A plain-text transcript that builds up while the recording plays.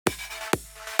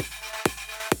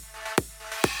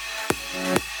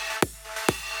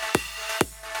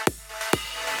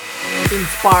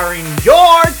inspiring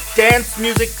your dance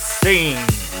music scene.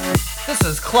 This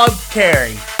is Club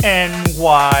Carry,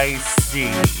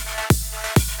 NYC.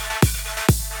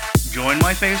 Join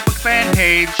my Facebook fan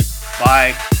page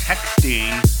by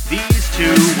texting these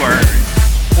two words,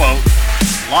 quote,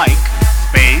 like,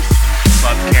 space,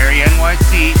 Club Carry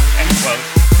NYC, end quote,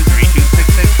 to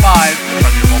 32665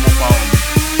 from your mobile phone.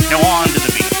 Now on to the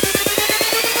beat.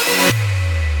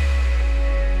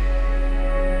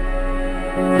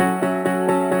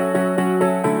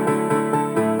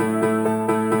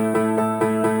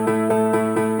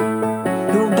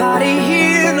 Nobody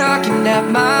here knocking at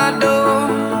my door.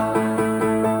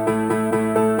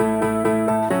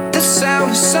 The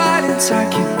sound of silence I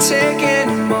can't take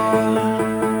anymore.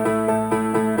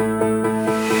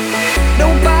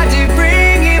 Nobody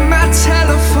ringing my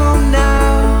telephone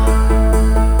now.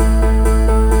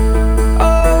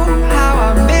 Oh, how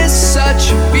I miss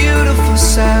such a beautiful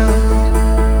sound.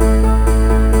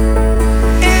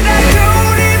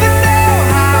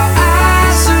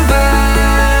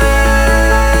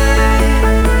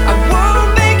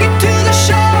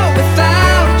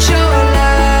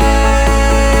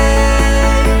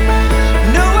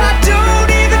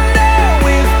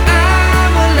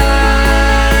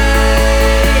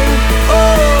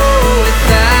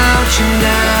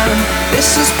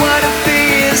 This is what it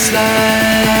feels like.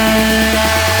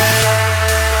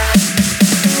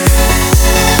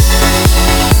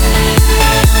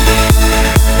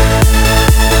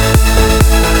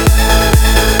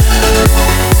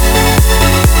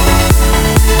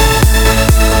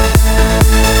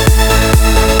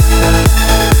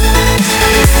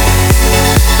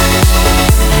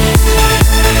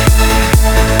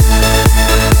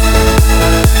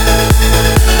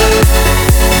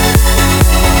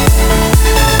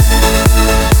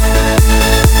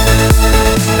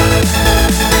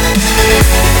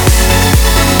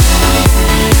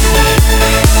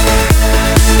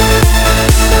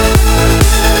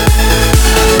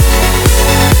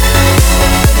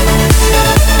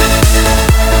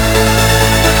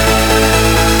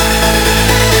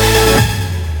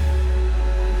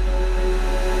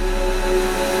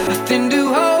 Nothing to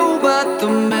hold but the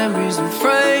memories and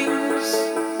frames.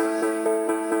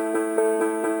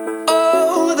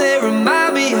 Oh, they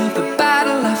remind me of the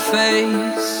battle I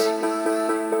face.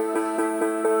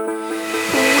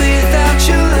 Without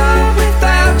your love,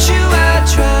 without you I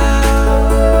drown.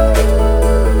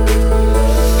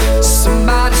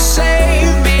 Somebody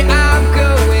save me, I'm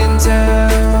going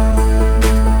down.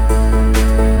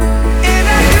 And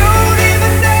I don't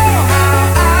even know how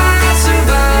I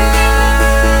survive.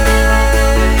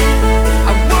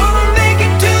 I won't make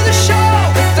it to the shore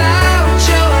without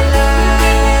your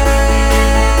light.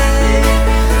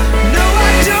 No,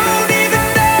 I don't even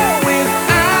know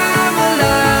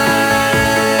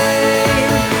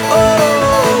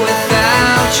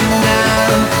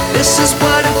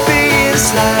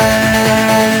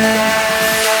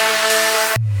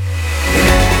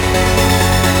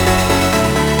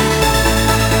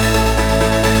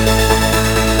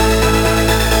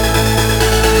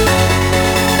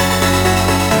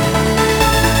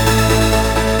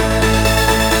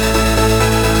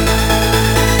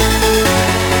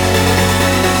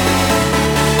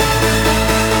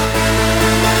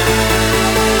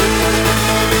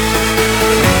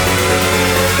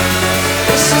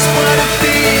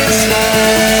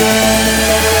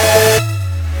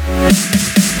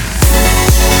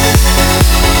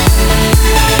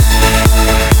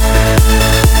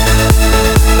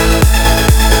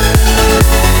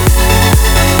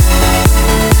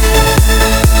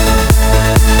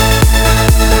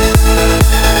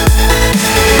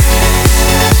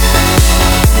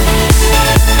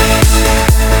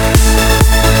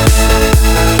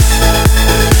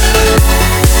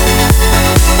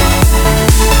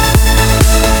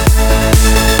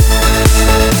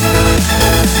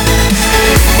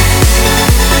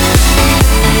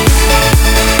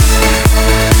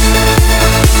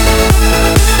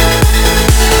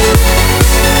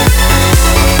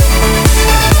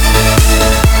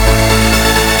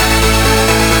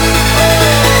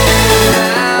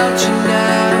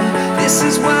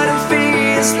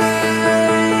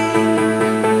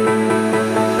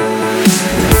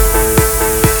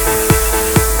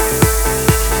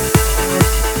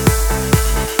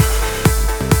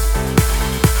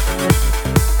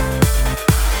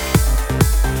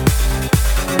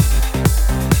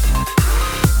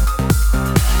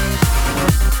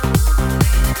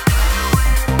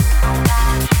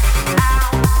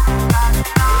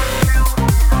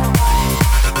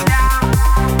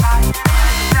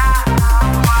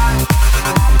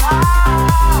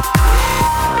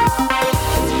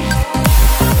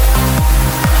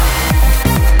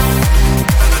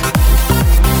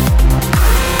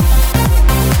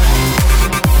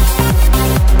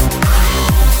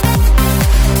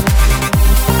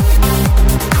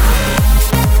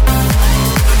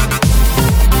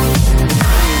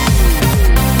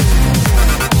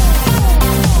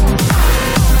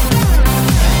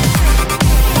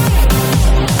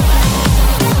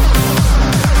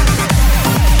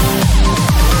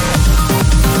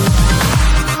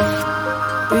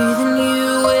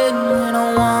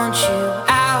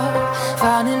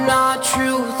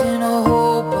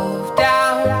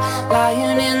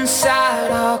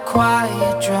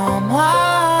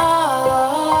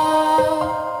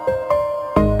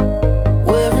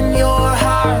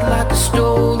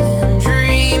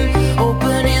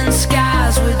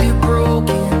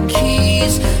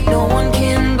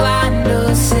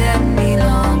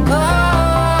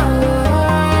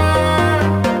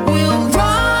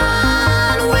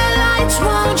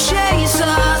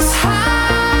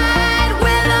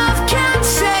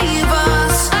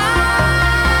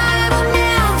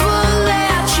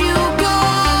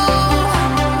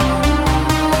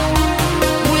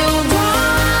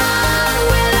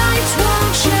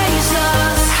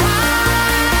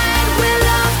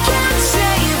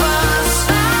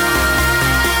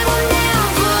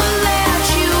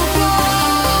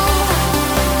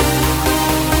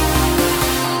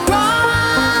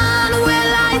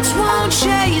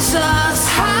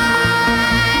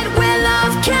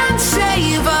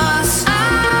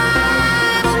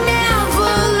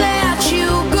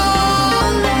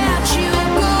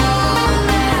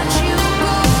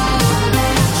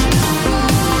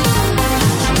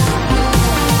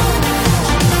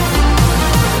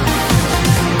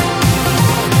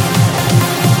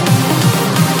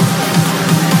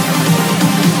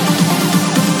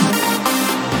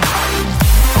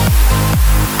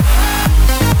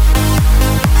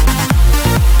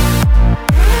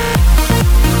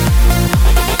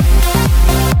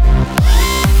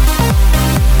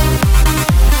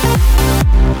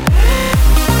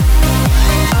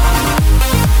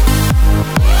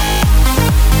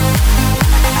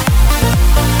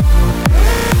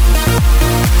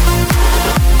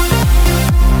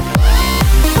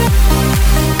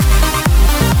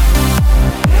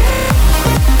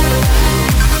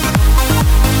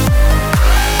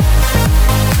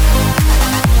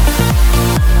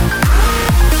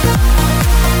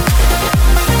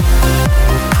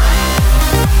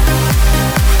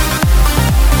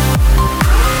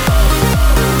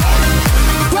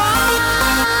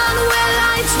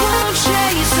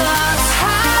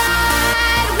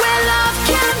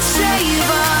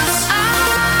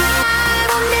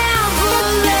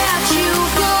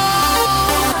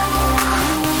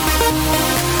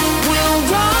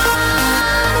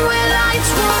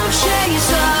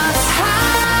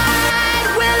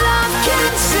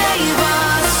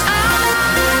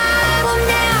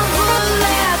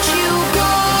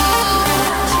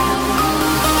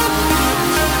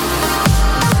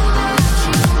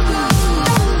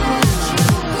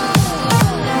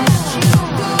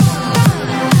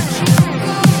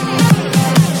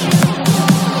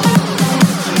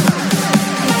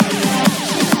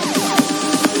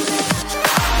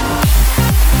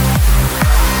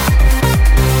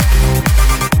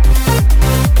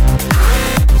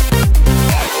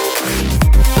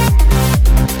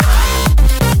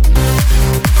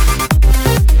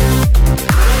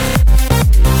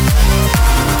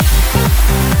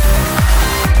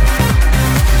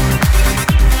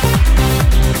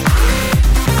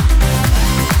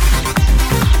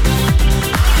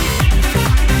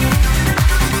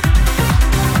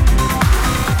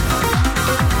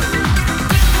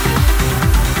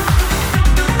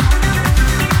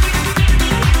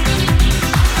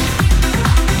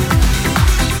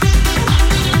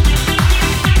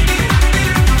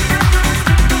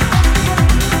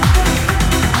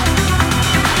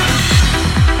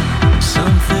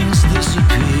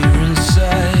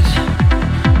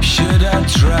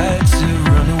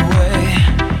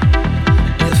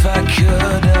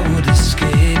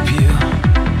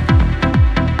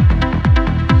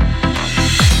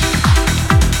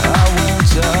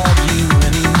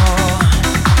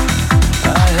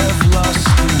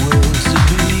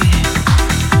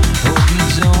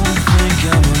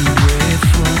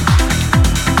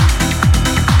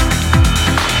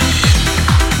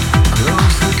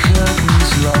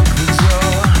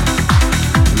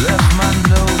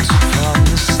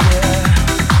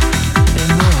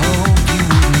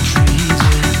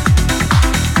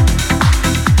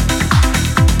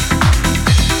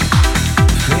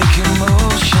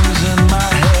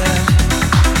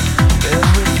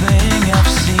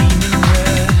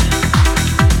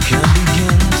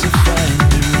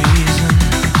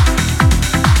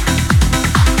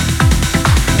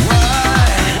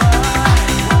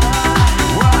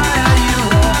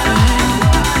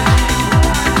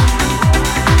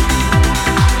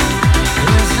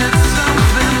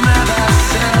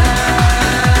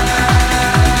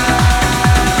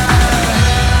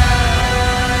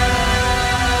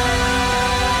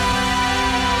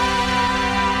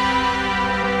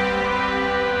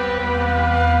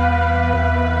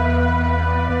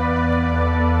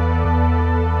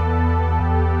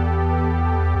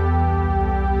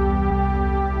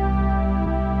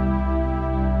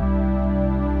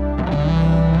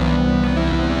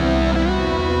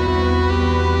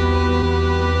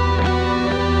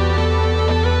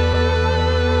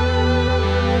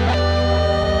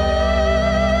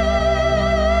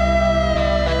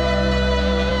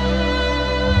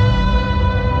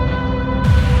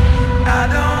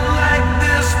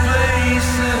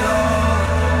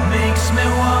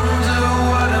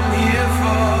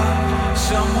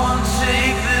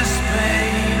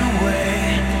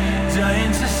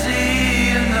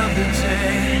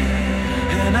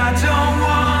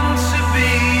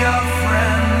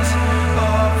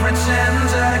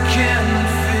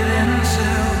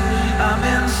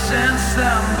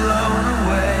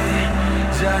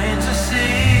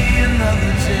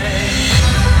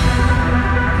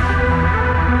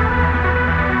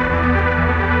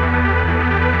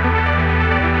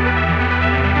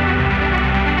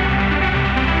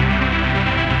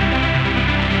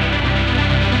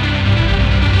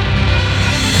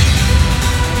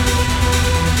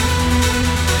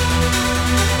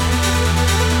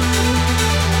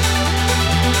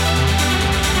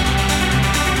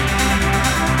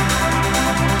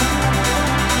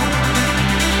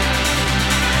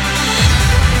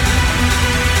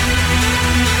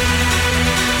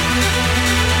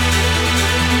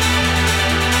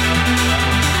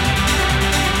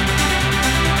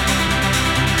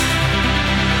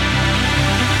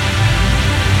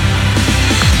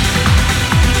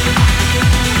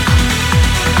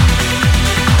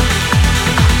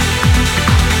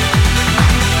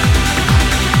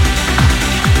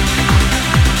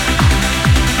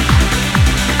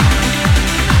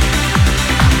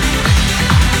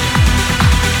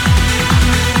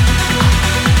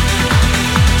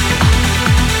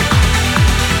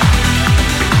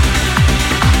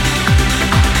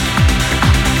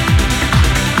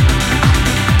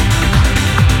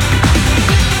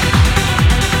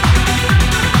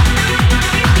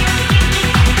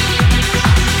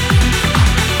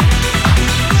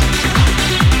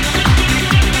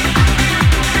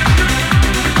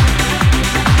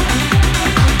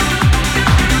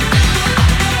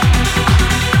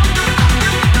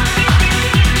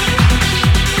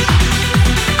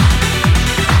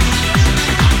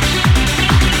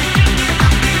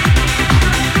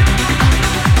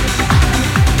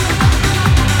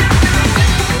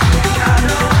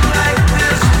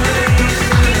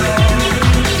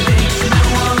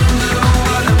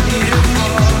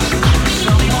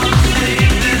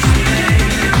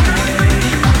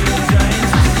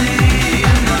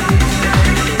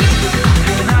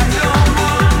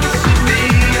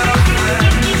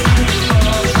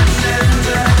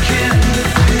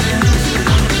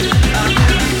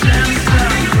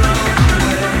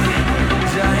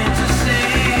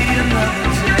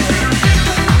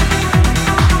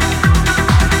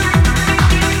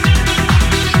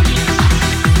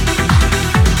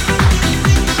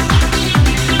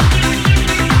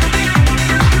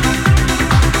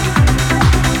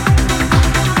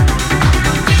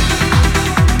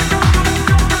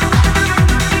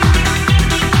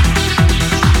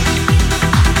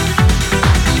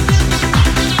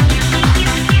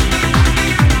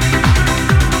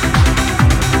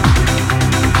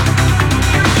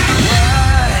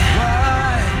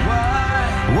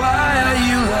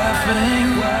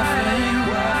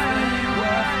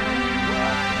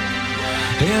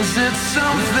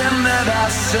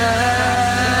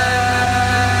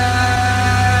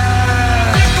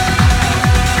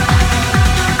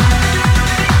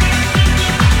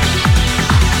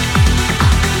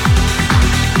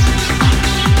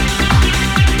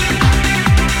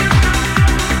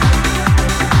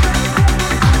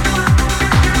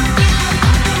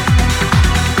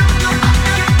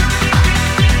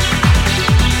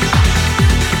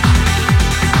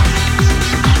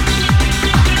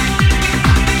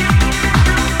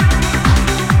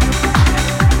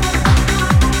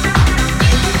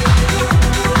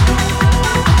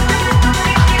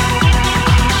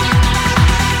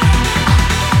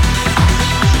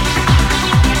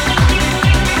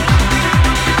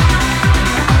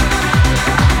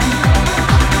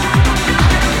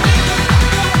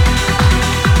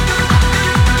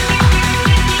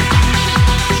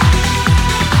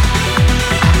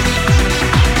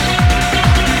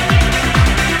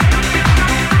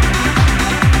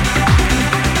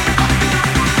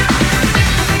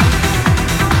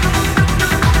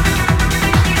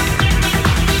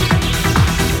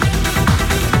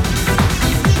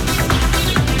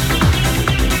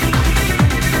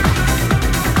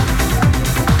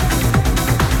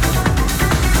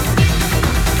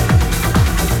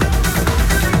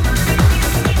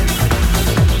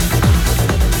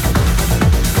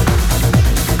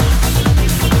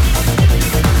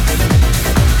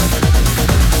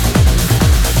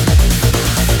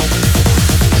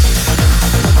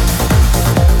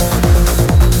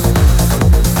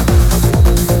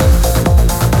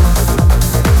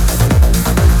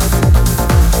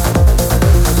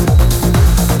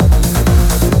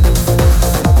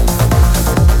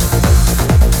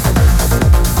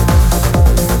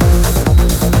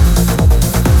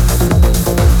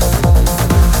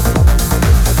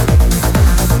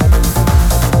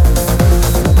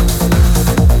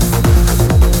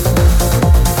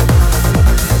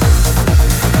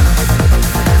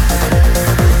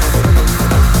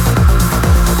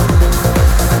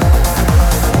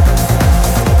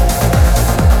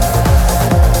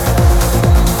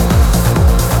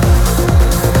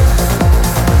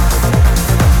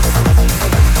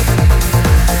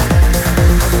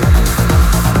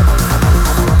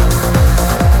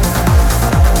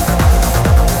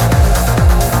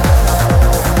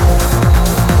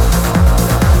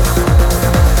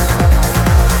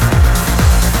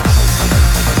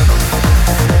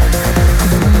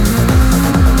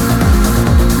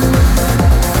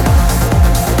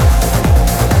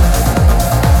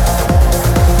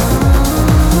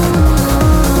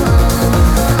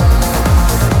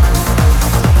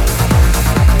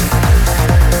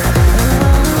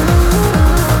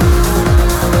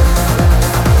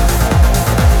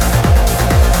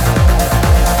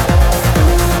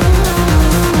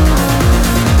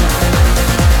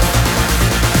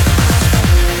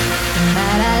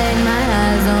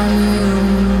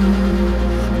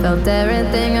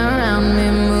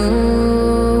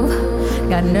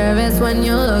when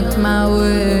you looked my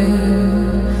way,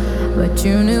 but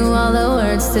you knew all the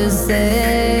words to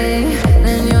say.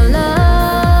 Then your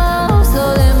love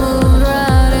slowly moved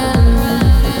right in.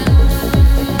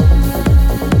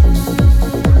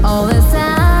 All this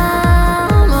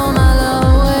time, oh my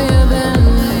love, where you been?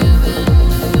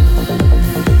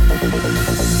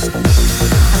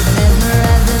 I'm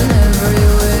mesmerized in every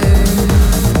way.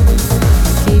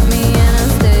 Keep me in a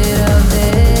state of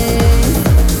daze.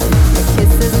 Your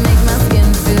kisses make my skin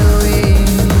feel weak.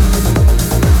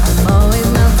 I'm always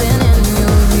melting in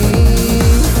your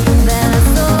heat. Then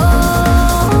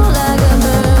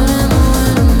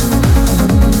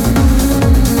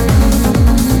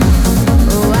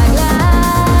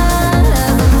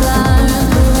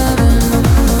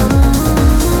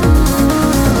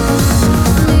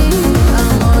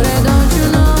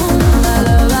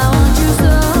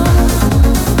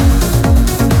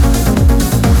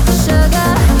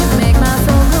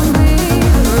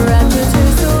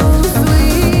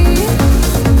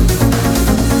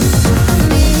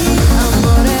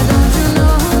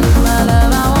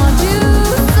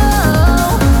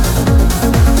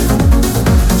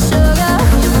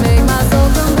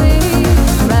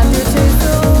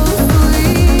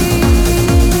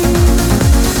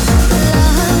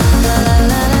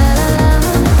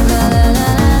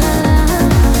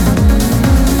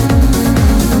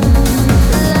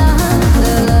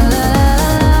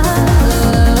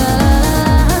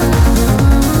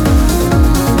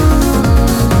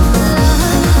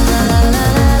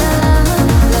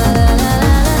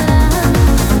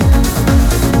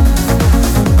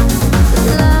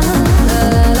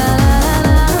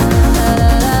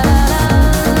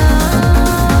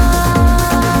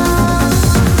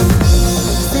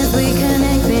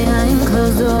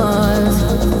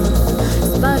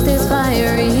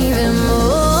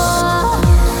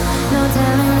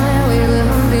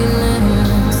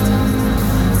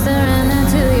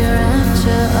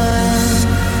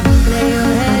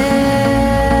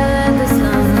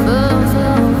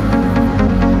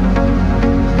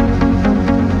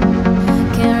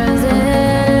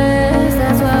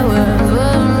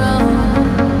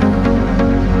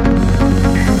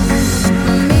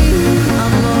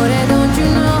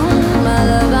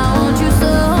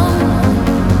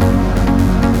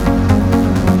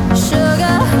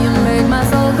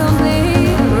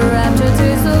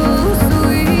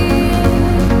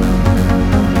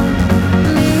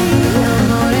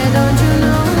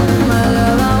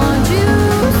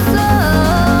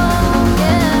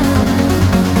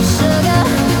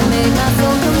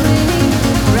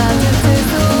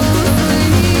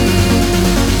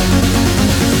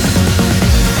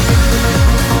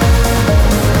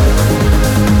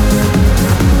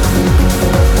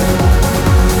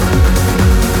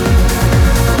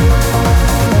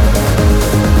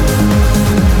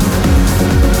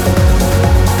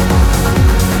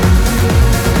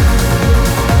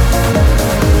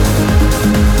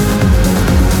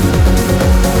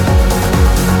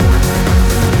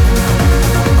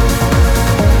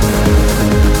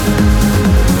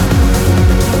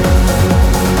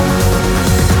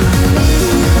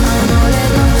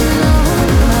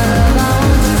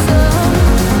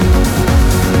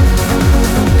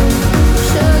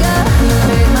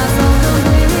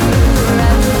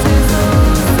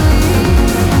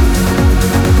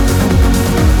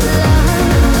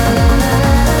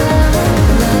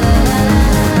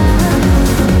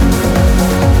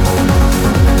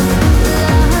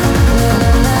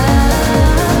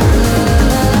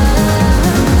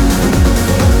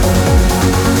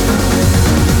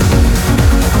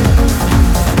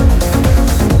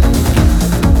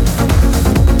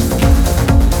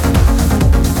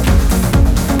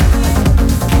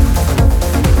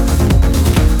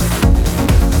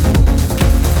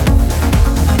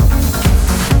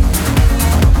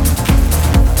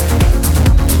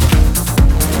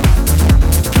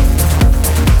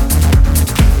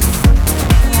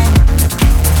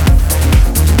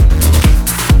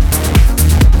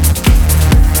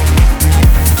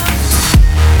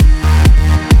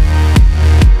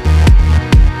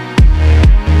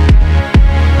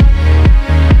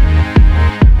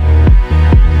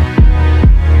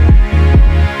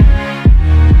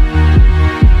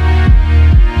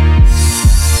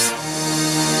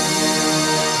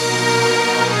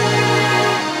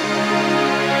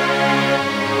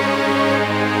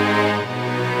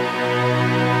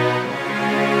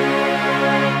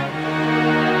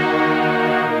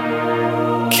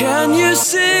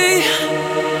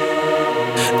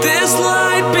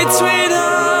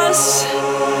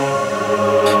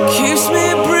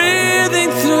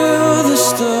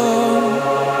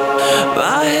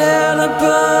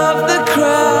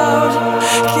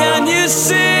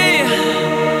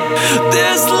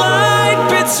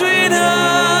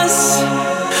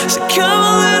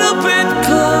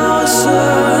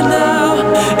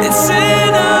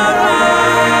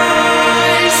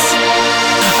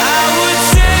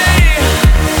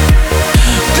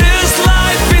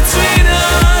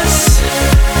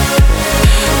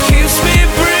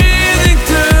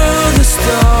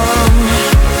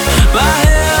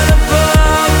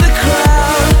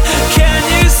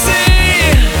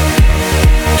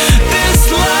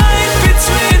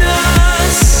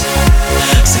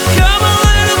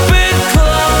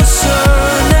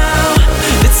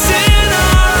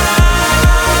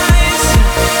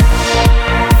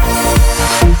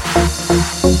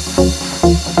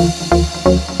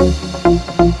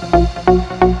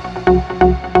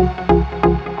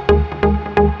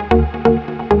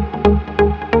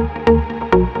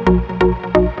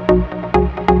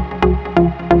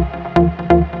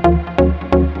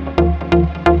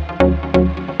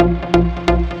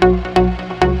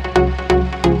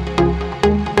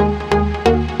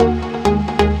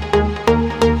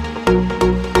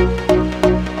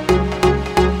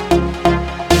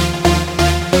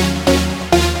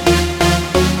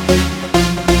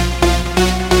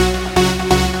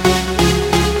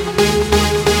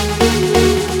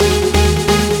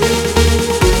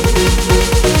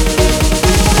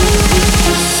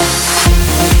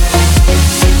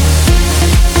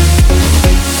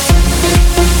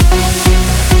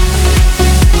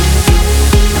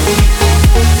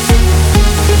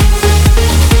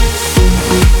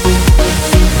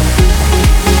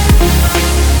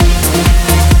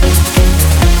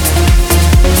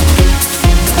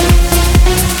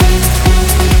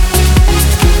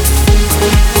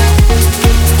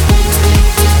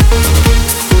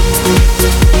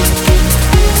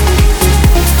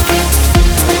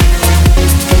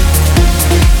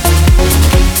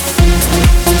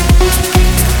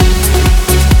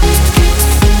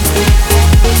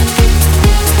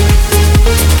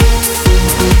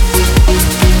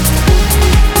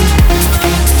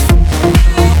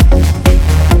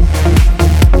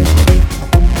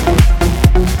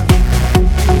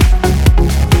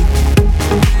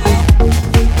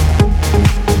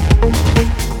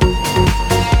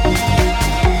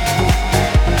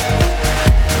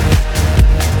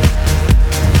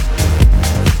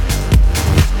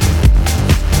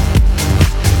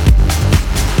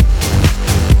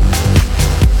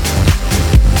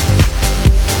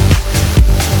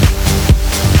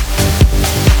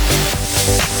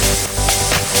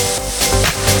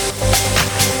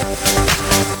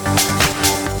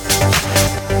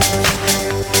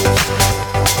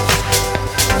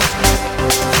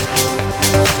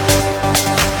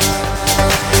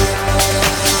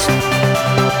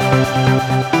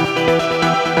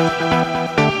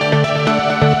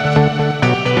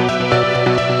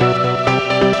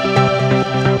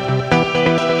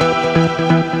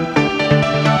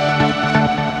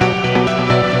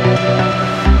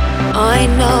I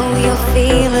know you're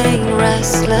feeling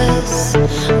restless,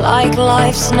 like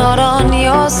life's not on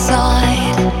your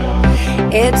side.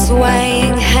 It's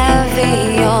weighing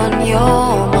heavy on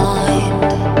your mind.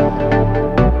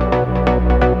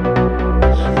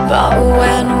 But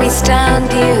when we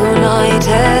stand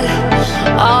united,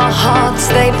 our hearts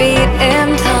they beat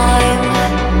in time.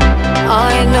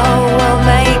 I know we'll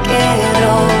make it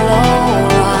all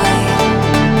alright.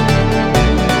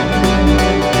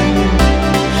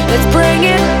 Let's bring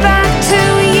it back to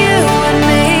you and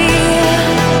me.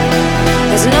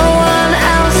 There's no one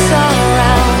else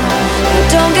around.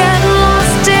 Don't get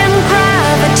lost in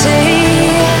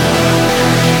gravity,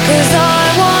 'cause I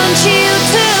want you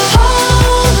to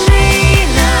hold me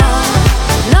now.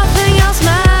 Nothing else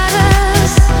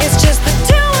matters. It's just the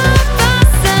two of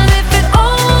us, and if it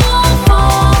all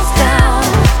falls down,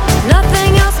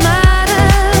 nothing else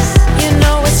matters. You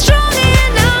know we're strong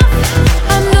enough.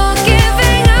 I'm not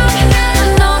giving up.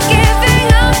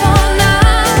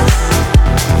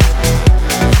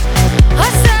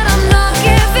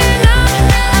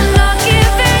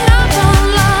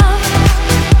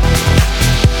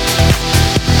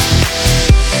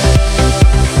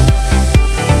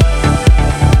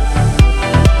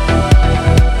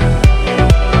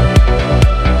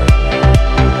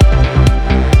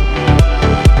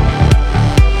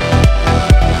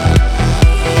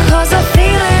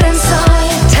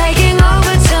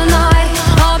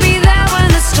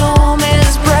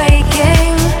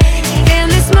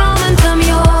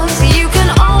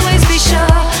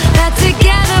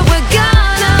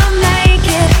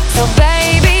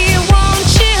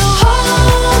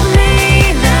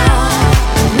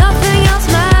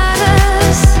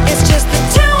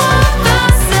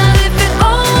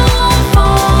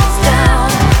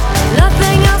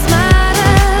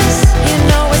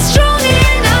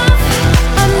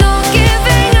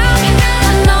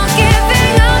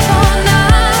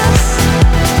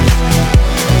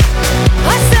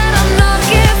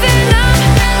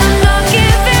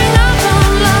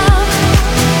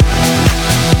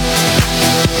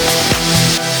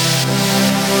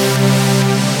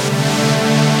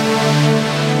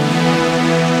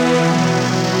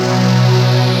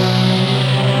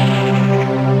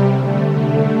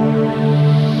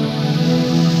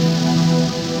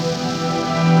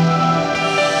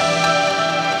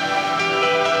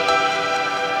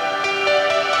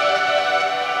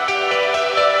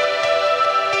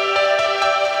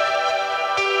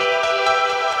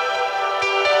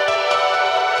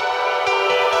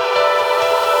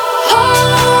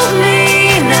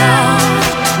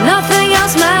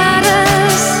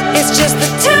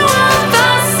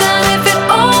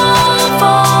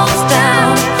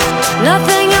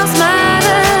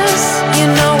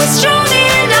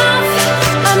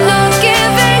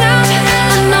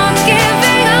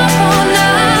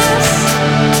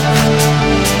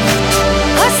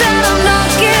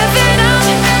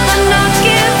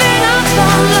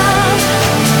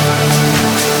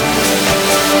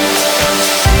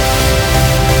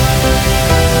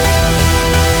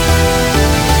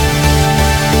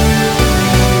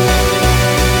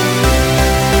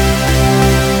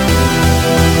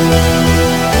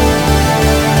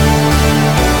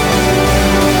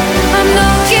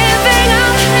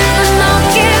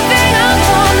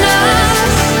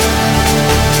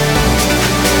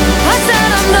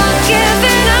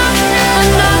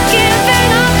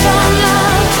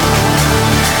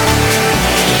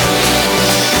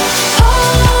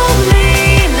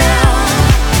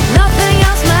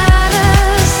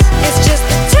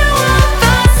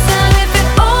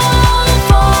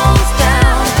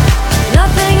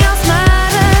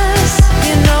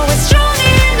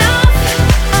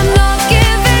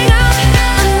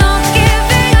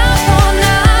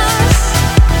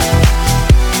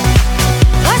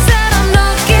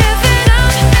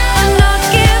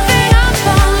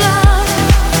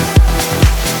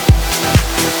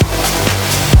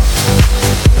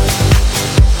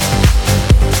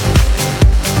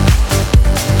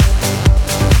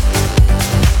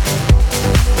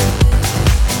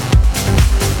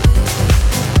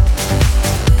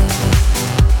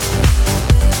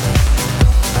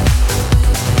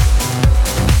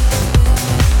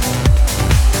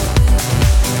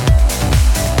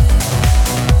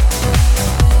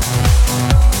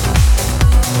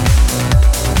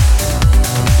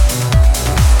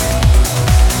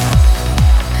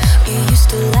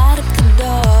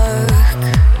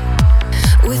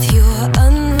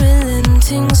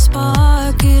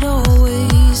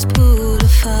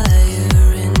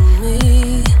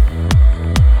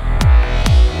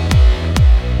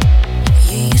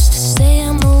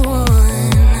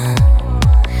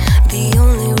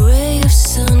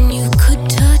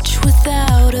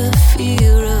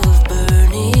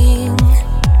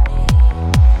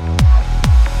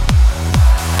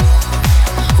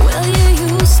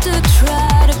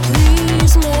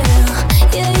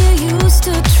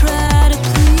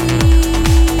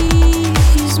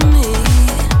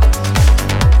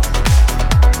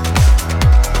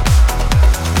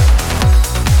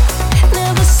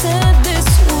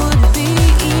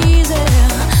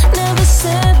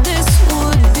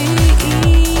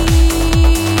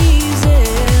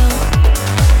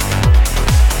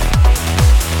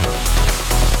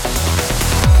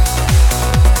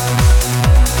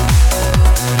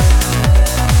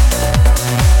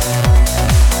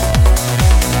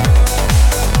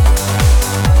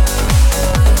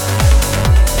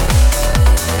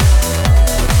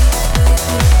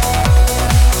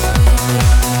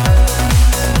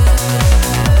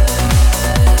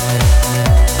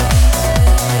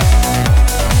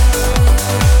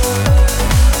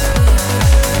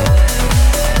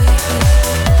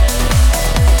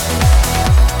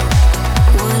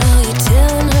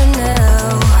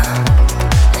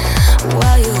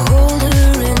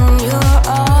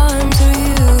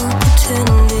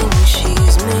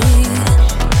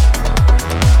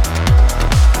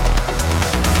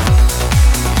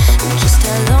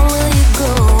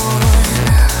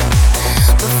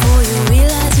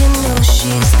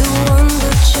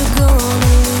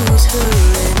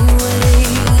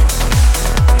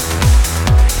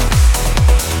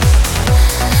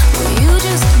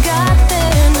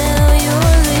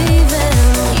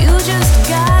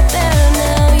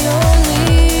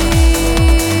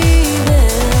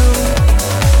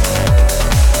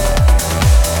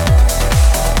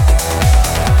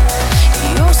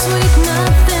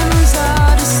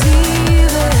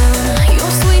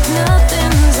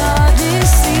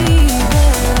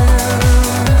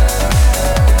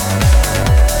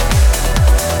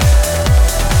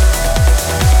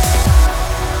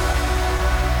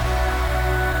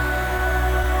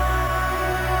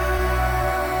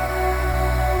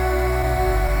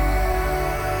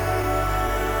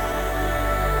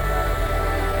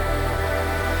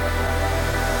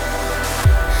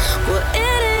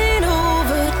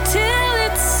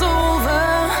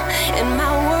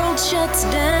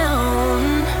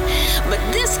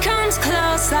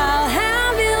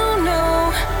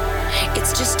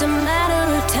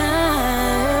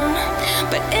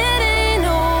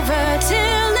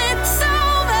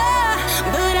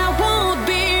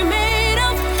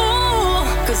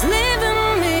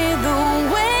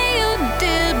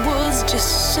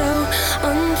 so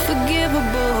unforgivable,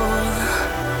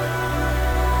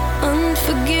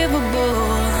 unforgivable,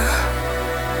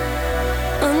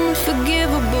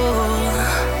 unforgivable,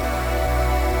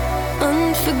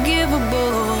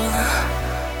 unforgivable.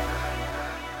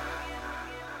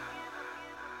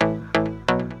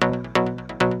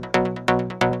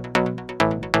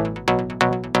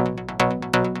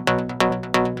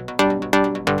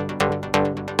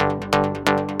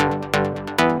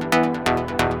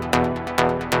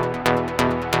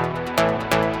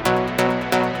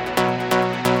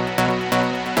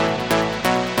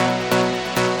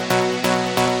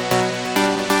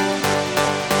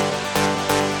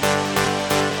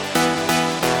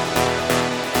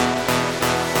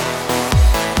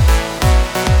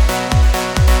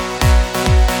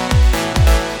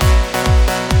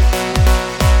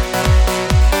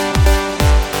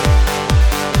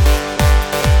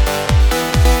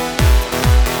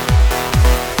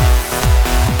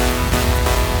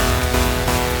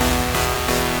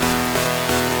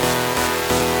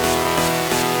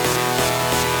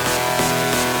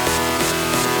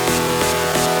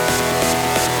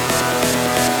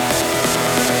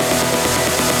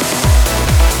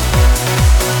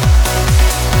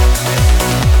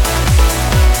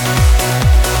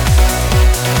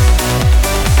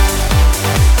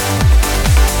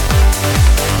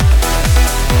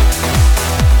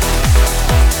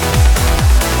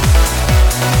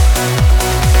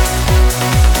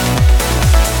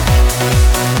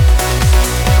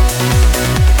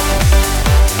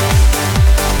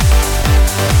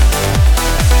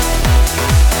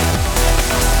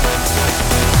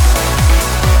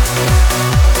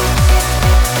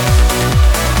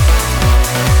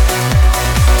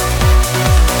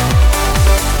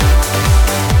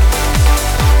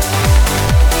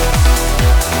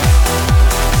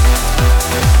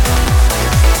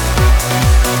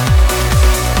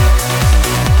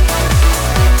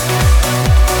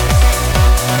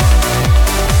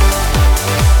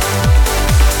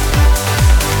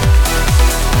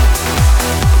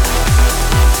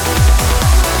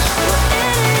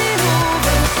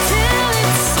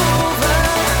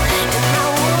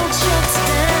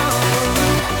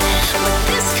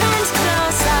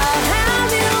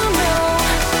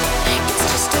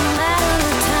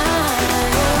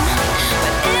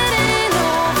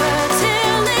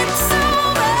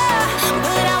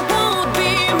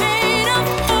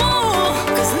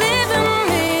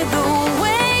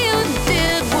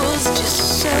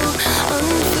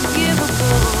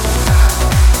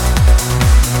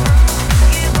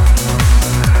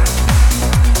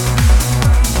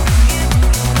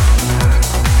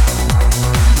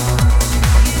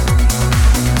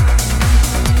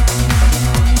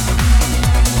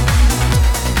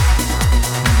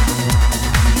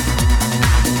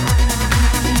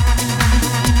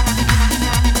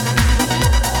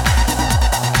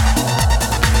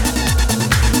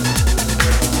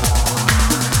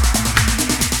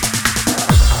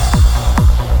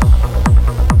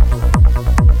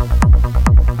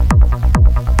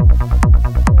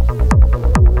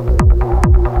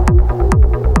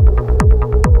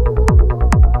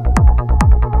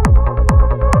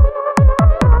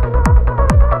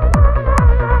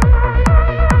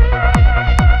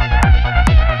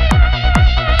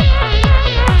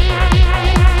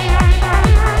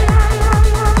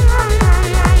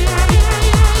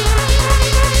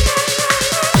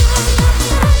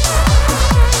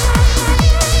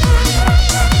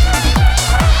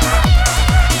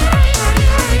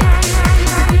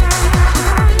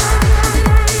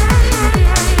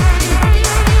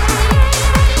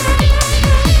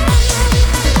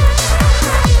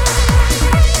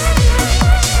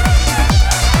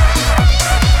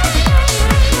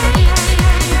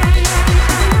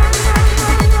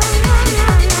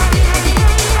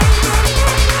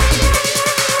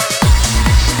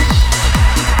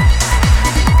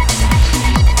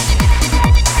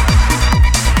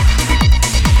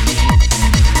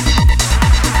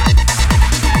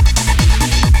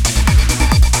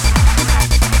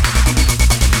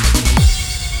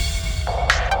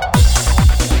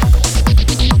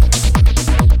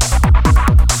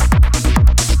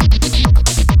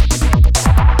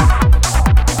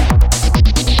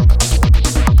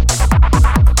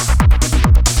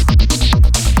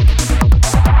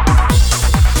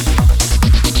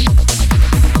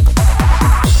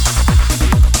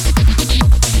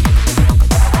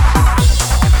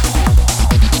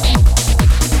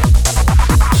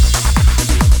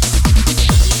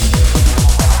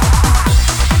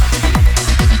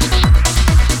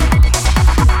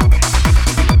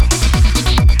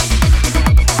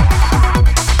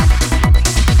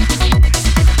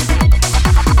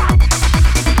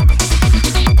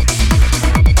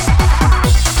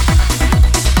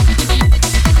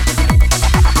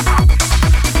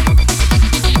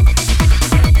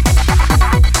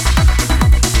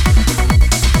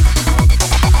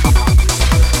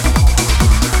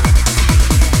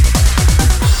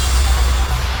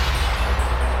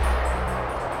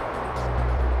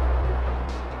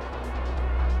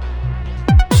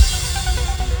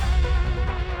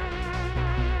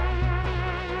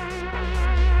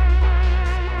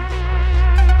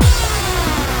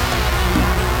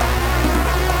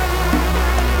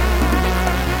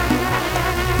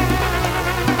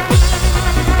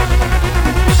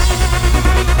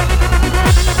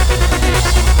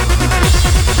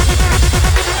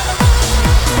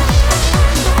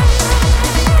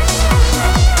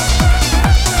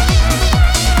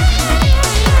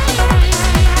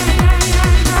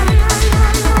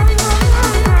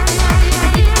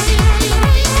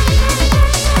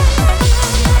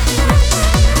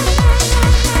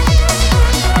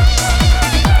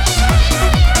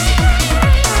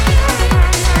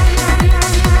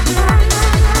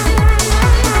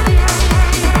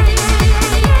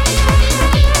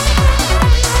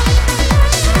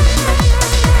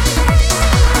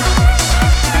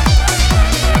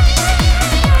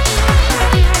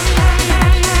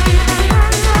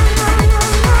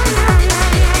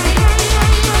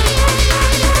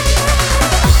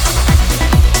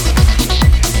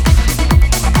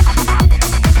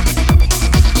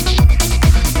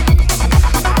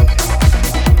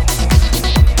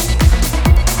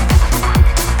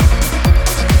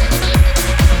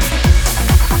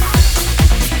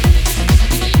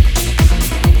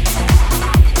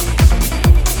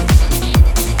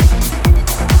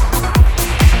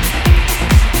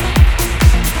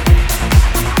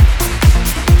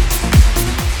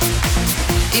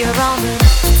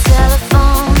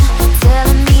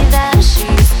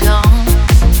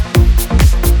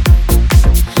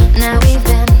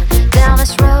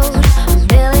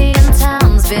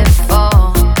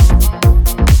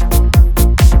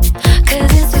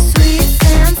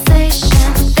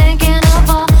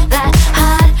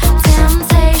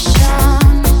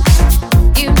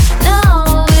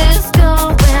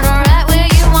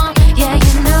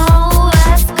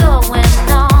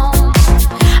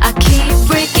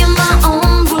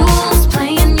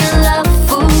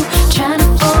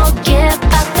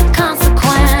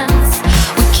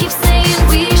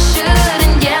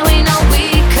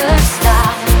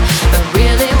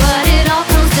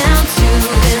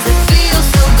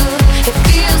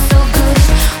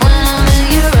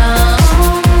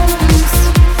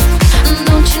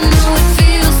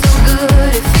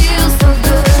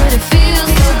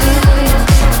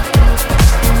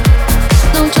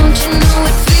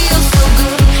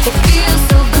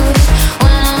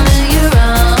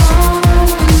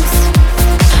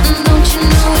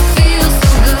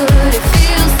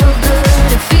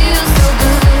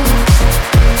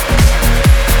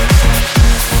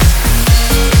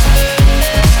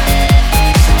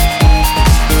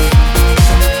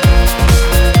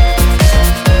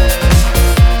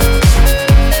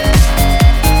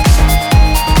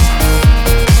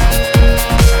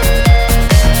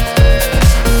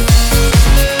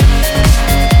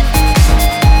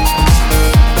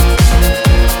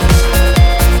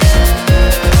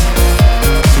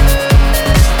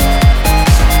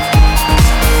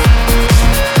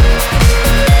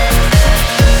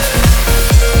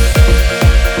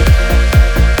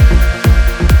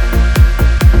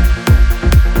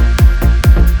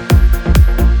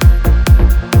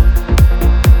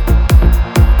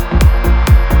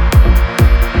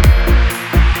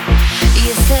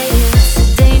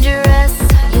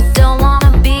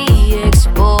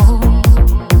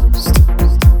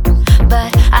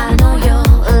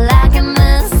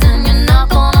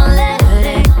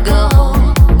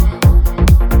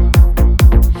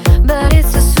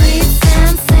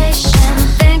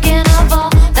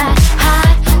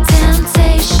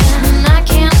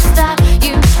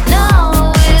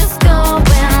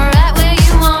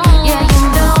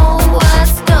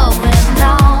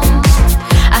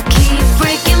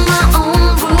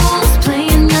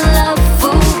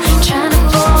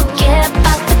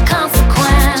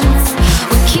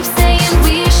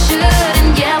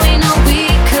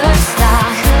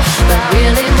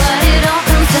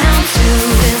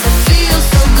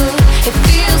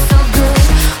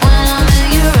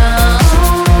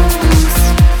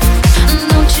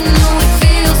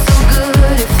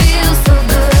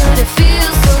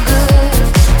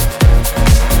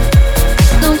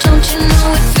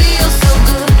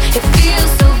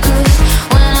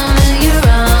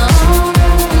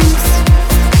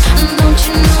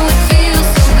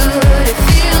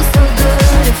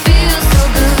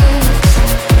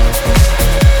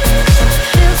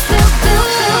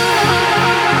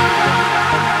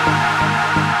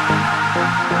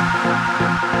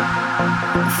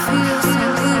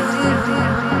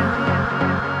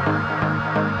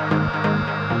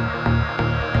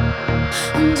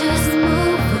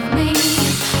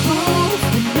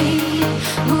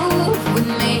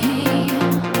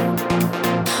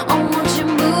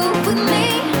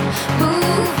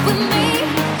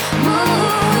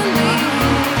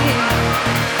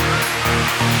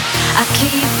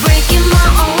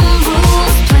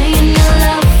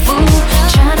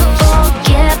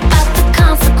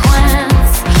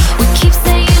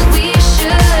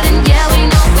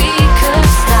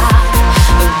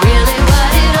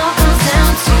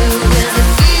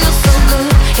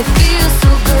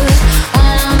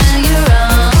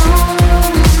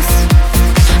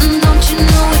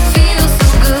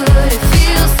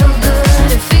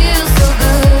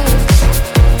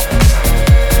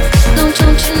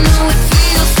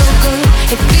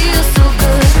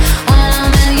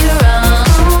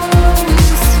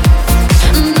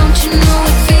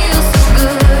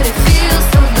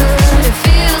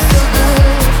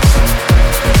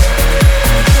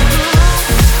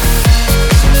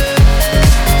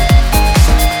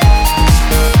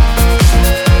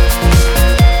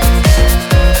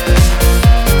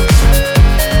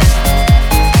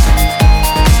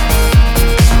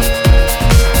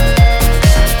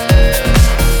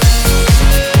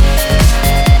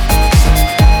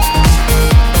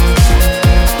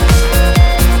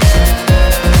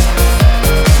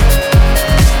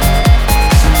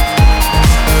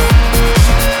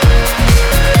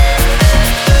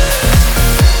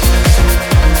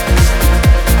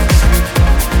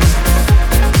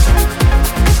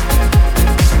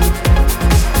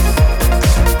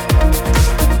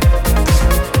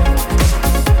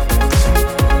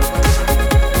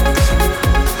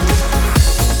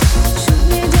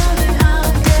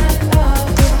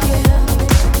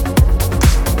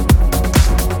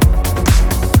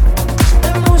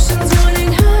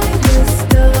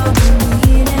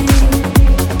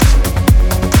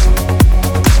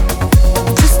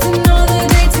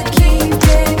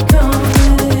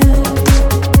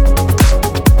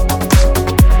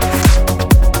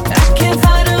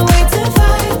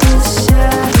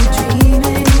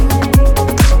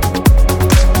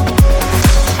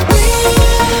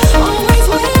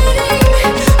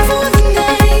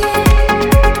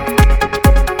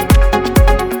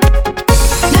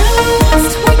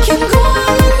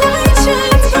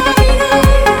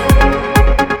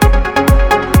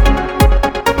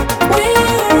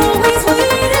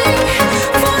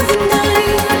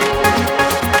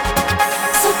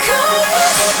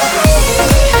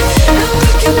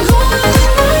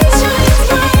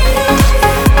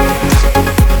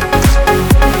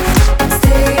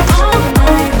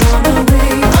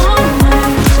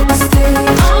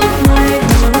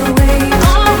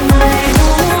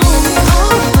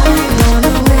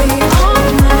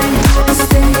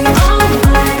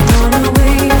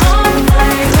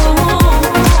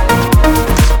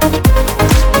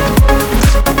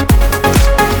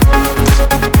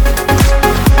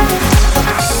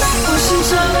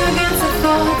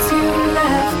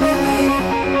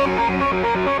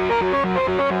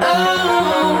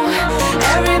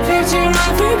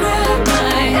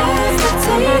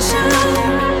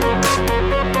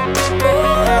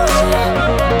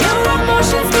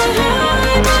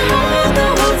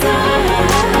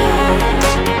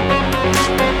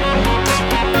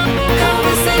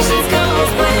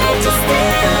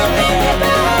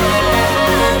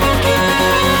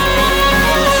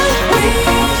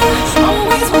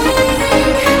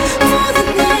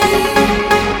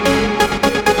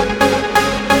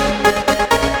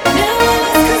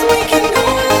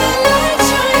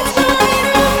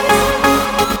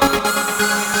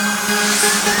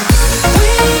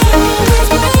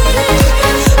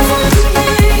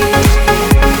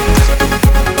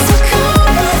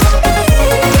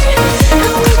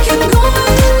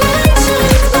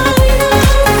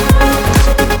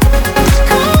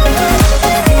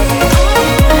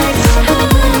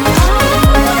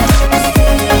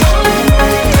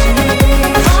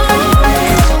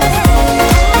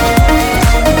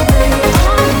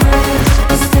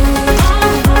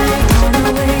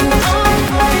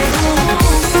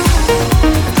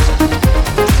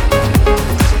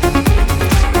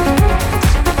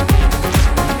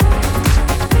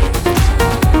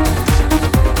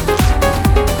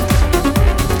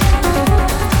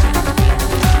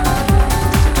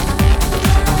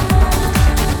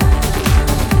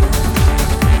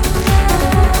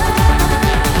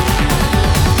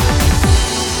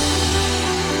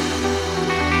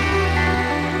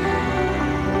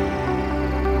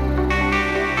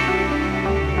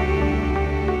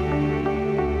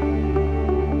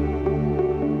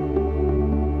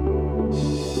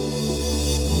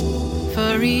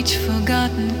 for each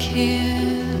forgotten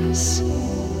kiss,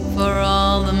 for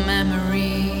all the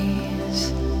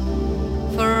memories,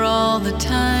 for all the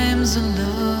times a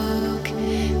look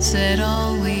said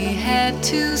all we had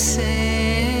to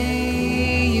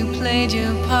say. You played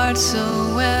your part so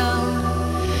well,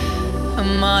 a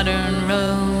modern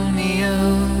Romeo.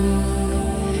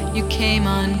 You came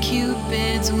on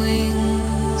Cupid's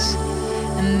wings,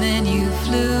 and then you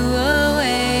flew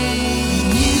away.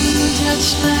 You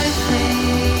touched my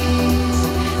face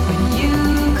when you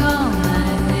called my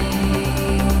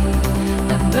name.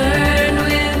 I burned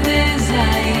with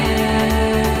desire.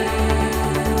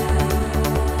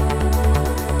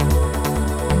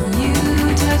 You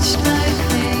touched my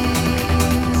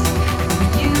face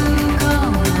when you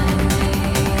called my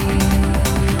name.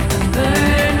 I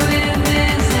burned with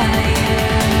desire,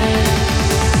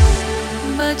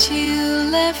 but you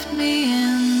left me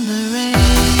in the rain.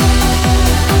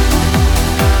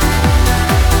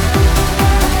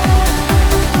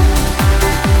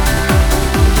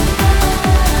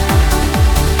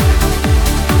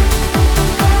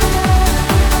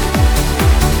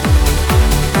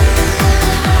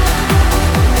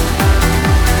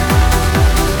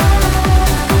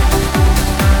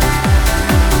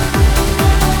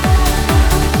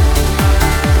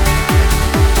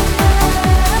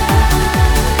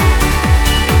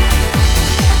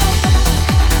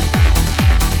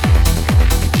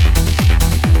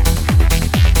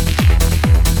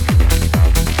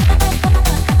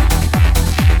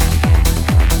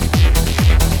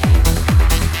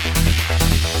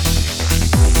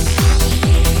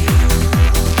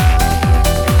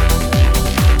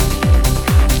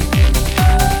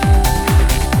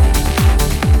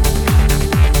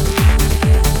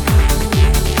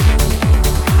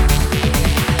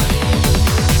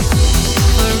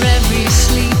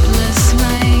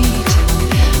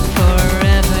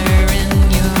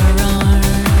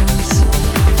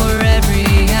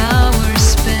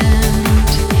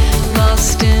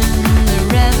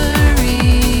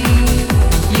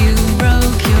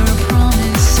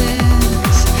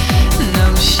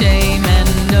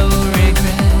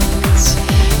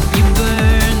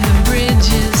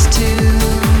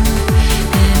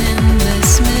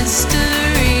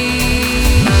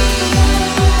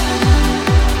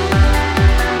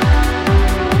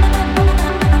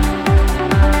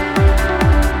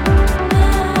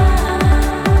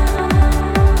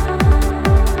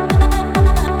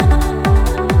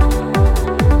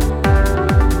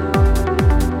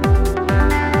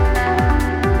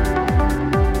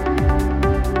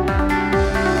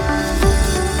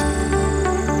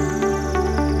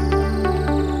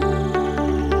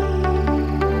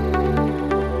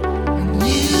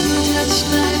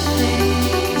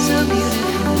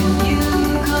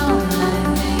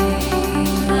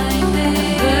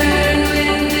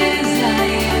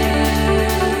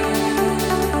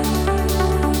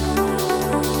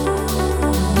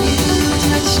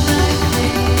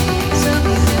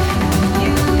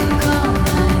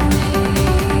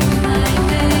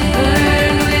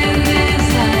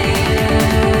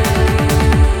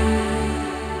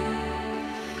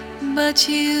 But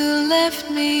you left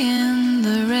me in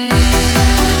the rain.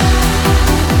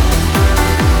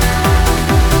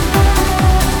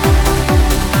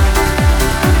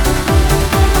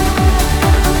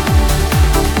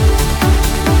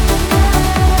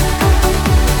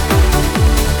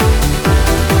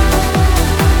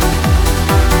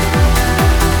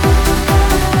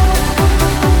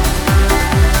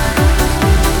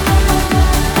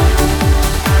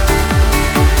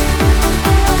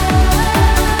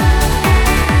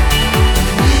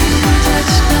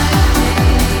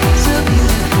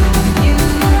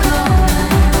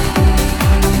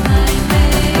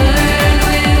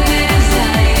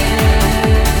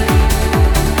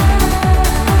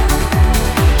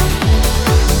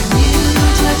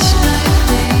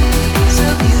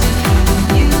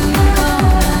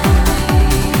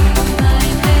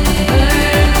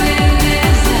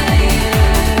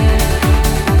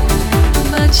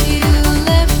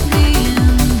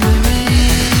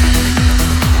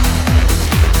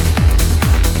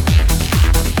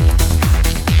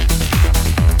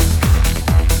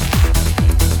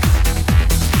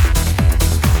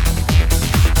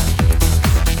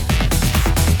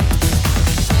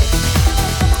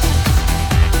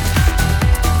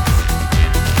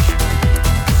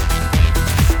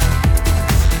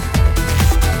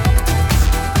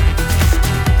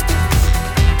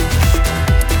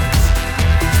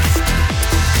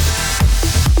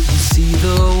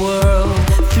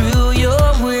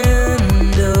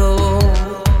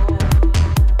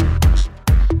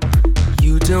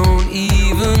 Don't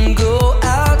even go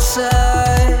outside.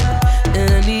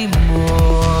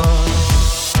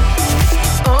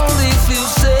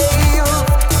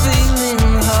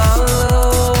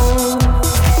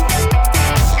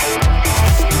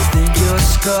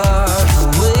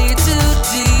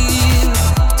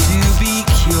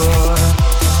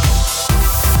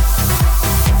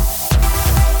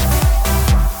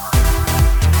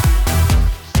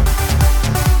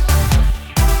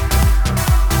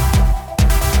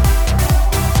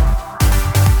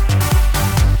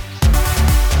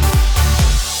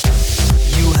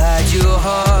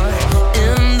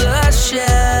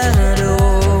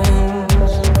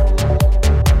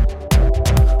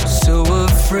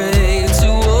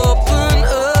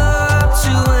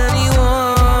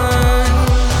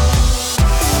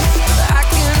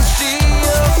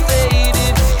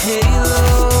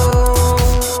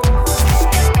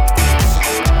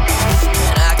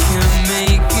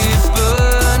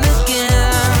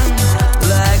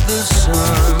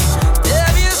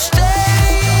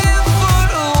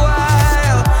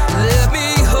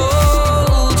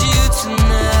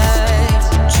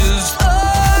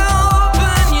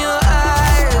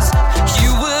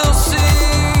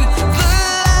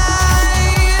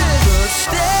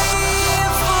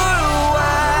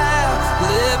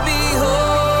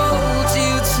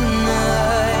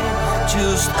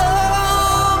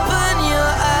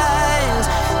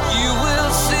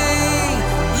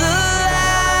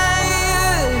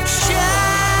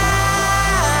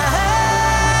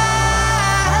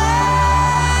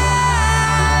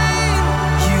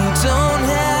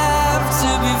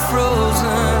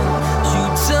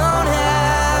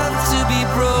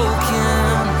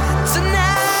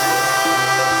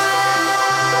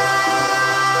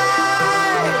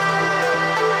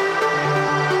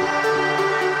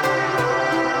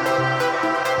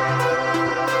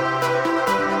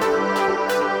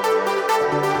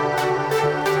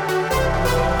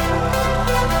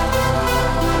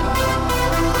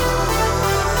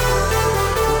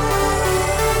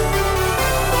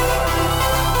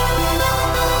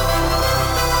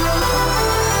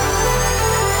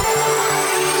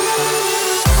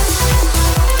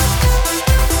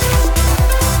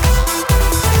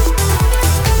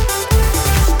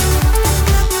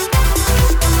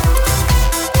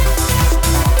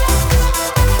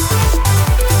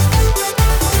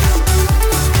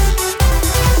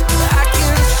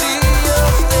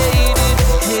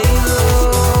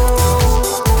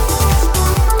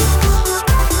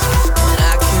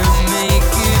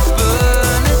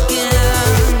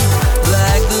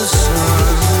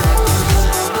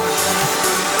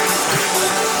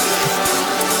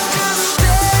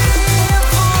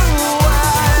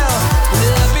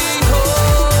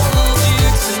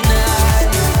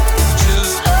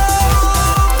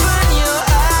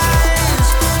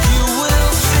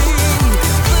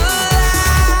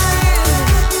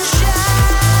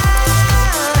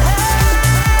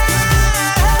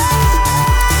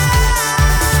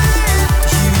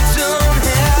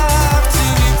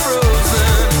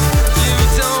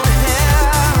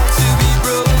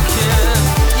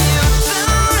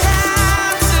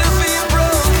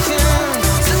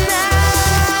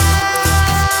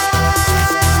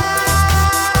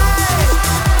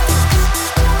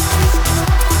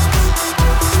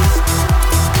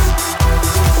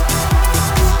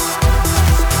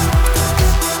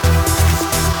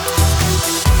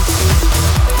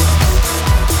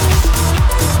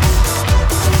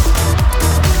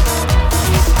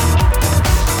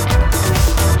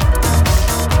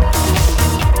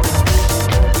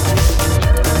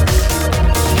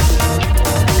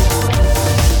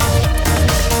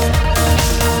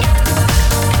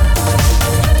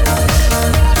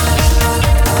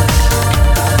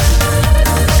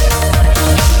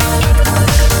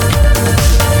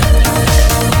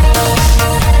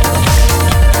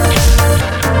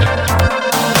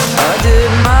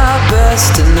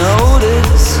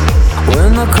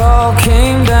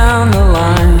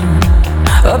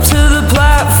 up to the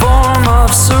platform of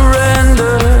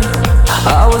surrender.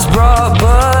 I was brought,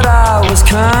 but I was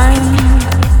kind.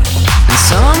 And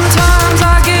sometimes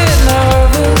I get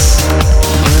nervous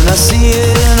when I see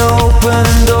an open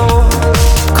door.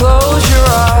 Close your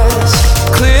eyes,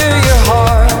 clear your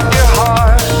heart, your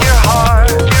heart, your heart,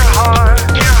 your heart,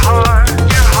 your heart,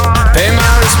 your heart. Pay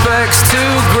my respects to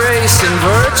grace and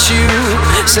virtue.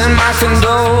 Send my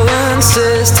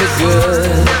condolences to good.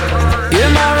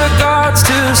 Give my regards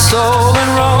to soul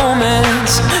and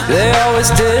romance. They always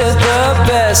did the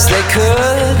best they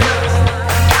could.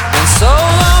 And so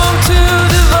long to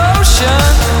devotion.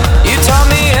 You taught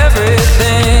me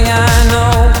everything I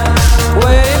know.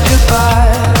 Wave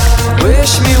goodbye,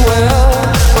 wish me well,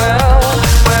 well,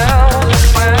 well,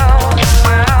 well,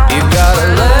 well. You gotta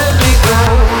let me go.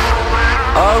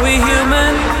 Are we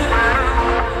human?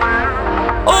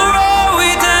 Or are we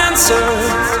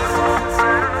dancers?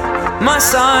 My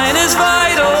sign is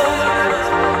vital.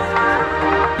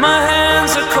 My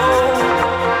hands are cold,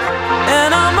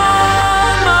 and I'm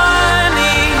on my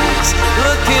knees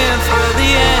looking for the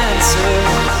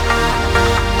answers.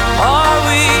 Are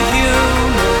we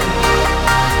human,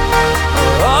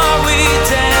 or are we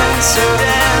dancers?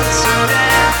 Dancer,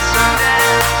 dancer,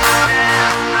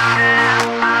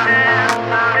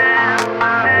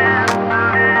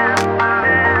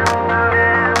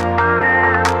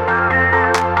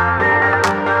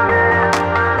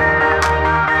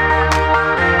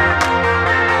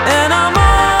 and I'm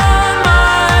on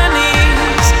my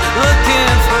knees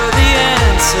looking for the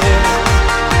answer.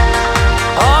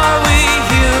 Are we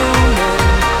human,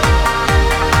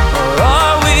 or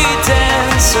are we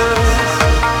dancers?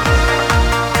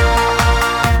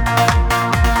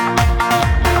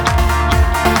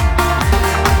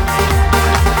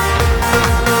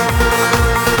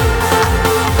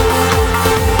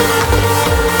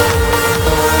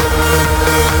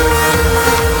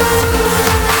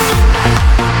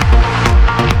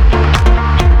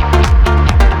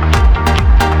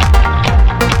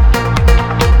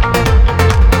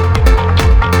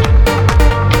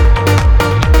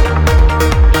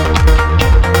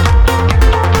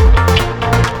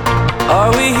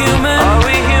 Are we human? Are we human? Are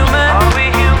we human? Are we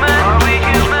human? Are we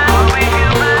human? Are we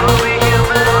human? Are we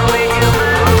human? Are we human?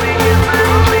 Are we human?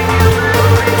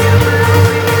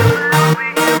 Are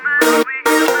we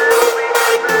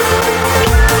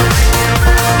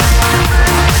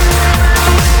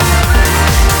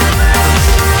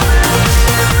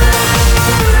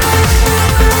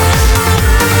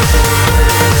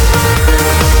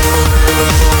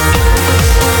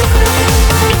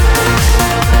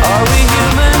Are we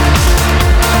human?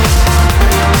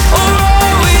 Or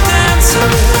are we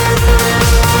dancers?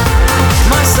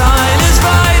 My sign is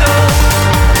vital.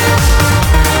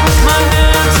 My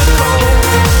hands are cold,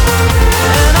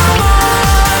 and I'm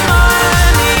on my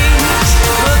knees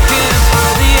looking for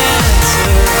the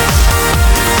answer.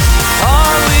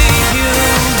 Are we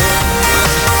human,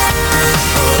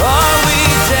 or are we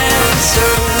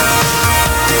dancers?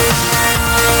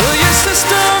 Will your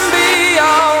system be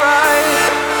alright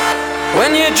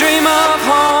when you dream of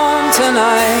home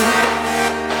tonight?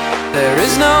 There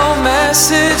is no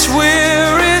message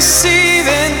we're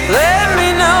receiving. Let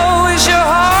me know, is your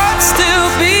heart still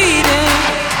beating?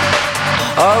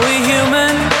 Are we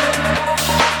human,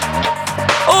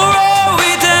 or are we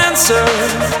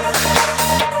dancers?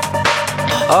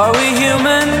 Are we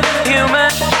human,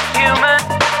 human, human,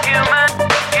 human,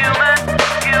 human,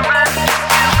 human, human,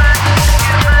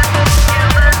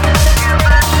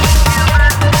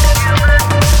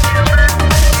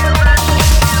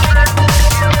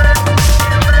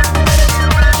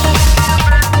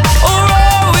 or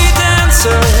are we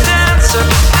dancers? Dancer,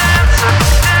 dancer,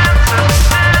 dancer,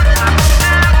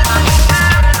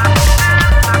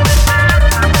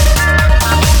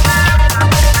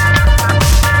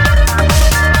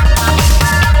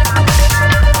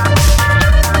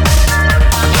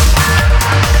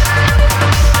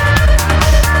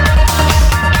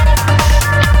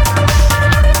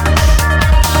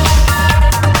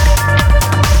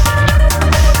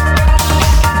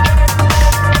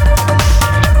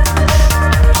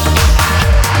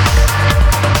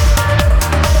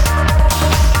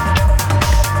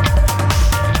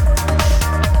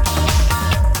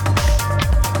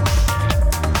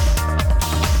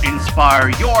 Inspire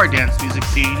your dance music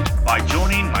scene by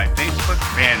joining my Facebook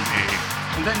fan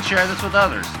page, and then share this with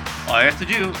others. All you have to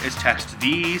do is text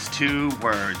these two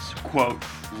words, quote,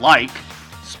 like,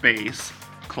 space,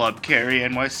 Club Carry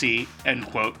NYC, end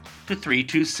quote, to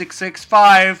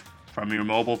 32665 from your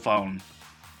mobile phone.